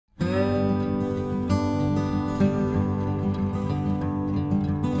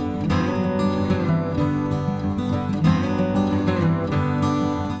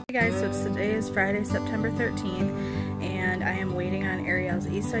is Friday, September 13th, and I am waiting on Ariel's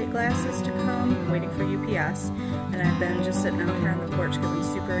esight glasses to come, waiting for UPS, and I've been just sitting out here on the porch because I'm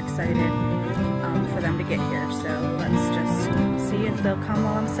super excited for them to get here. So let's just see if they'll come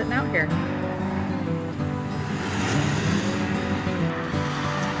while I'm sitting out here.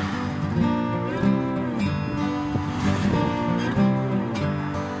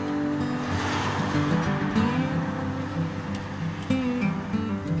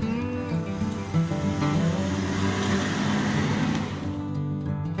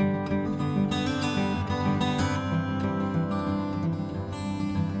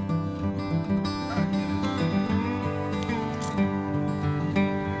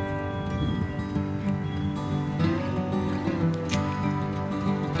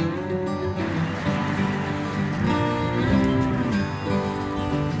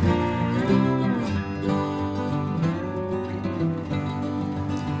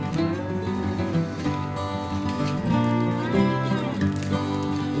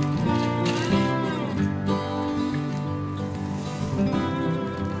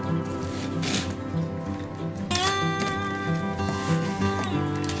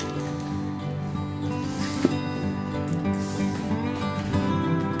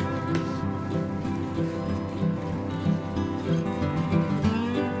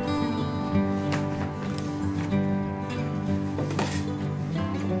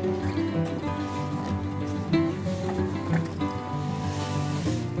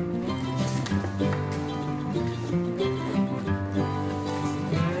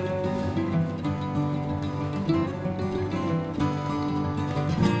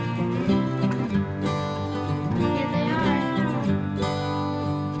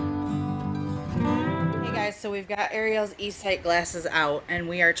 So we've got Ariel's esight glasses out and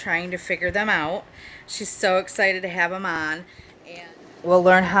we are trying to figure them out. She's so excited to have them on, and we'll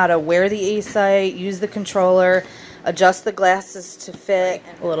learn how to wear the esight, use the controller, adjust the glasses to fit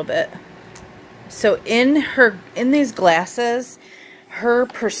a little bit. So in these glasses, her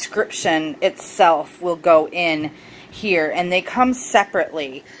prescription itself will go in here, and they come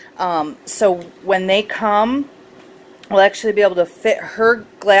separately. So when they come, we'll actually be able to fit her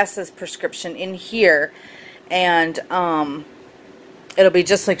glasses prescription in here, and it'll be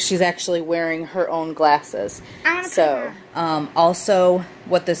just like she's actually wearing her own glasses. So also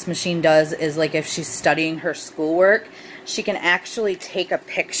what this machine does is, like, if she's studying her schoolwork, she can actually take a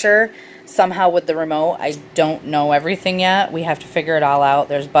picture somehow with the remote. I don't know everything yet. We have to figure it all out.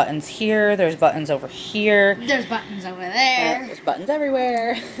 There's buttons here, there's buttons over here, there's buttons over there, there's buttons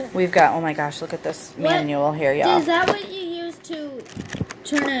everywhere. We've got, oh my gosh, look at this manual here, y'all. Is that what you use to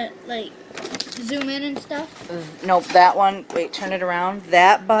turn it, like, zoom in and stuff? Nope, that one, wait, turn it around.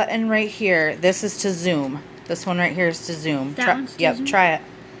 That button right here, this is to zoom. This one right here is to zoom. That one's to zoom? Try it.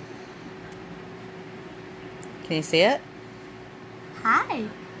 Can you see it? Hi.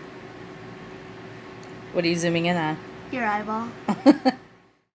 What are you zooming in on? Your eyeball.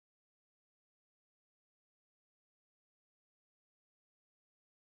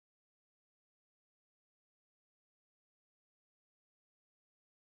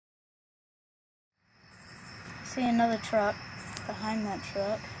 See another truck behind that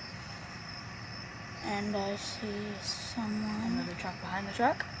truck, and I see someone. Another truck behind the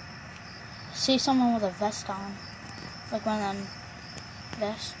truck? See someone with a vest on, like one of them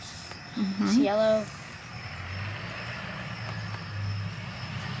vests. It's yellow.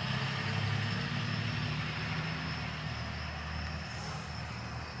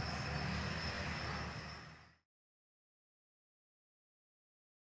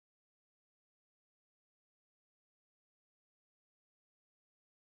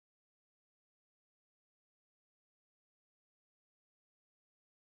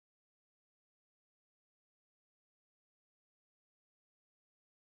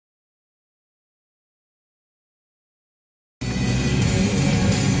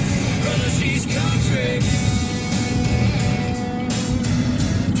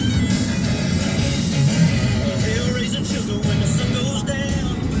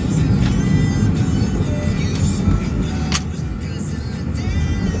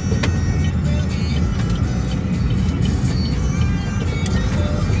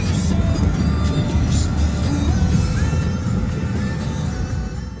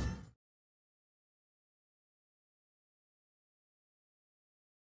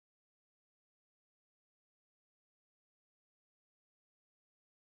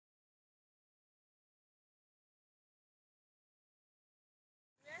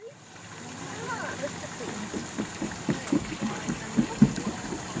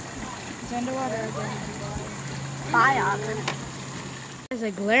 It's underwater again. Bye, Auburn. Has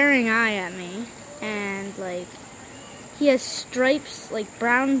a glaring eye at me, and like he has stripes, like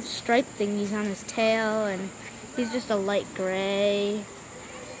brown stripe thingies on his tail, and he's just a light gray,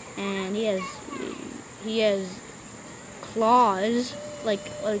 and he has claws, like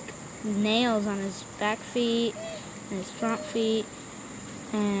nails on his back feet and his front feet,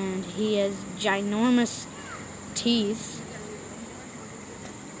 and he has ginormous teeth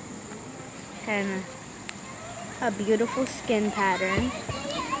and a beautiful skin pattern,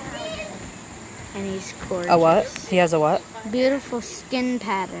 and he's gorgeous. A what? He has a what? Beautiful skin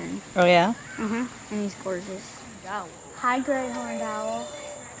pattern. Oh yeah? And he's gorgeous. Owl. Hi, gray horned owl.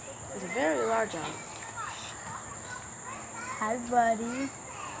 It's a very large owl. Hi, buddy.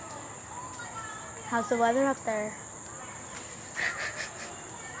 How's the weather up there?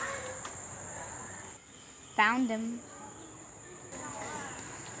 Found him.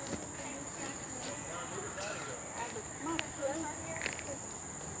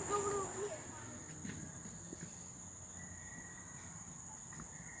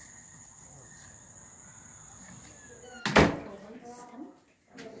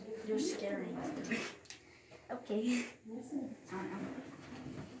 You're scaring me. Okay.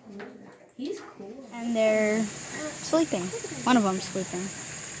 He's cool. And they're sleeping. One of them's sleeping.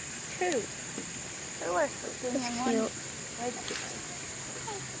 Two. Two are sleeping. That's cute.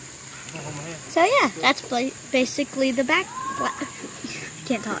 So yeah, that's basically the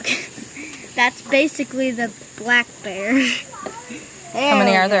can't talk. That's basically the black bear. How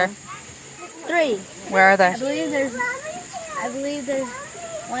many are there? 3. Where are they? I believe there's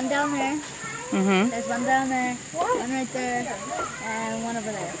one down there. There's one down there, one right there, and one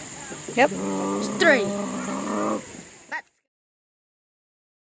over there. Yep. There's 3.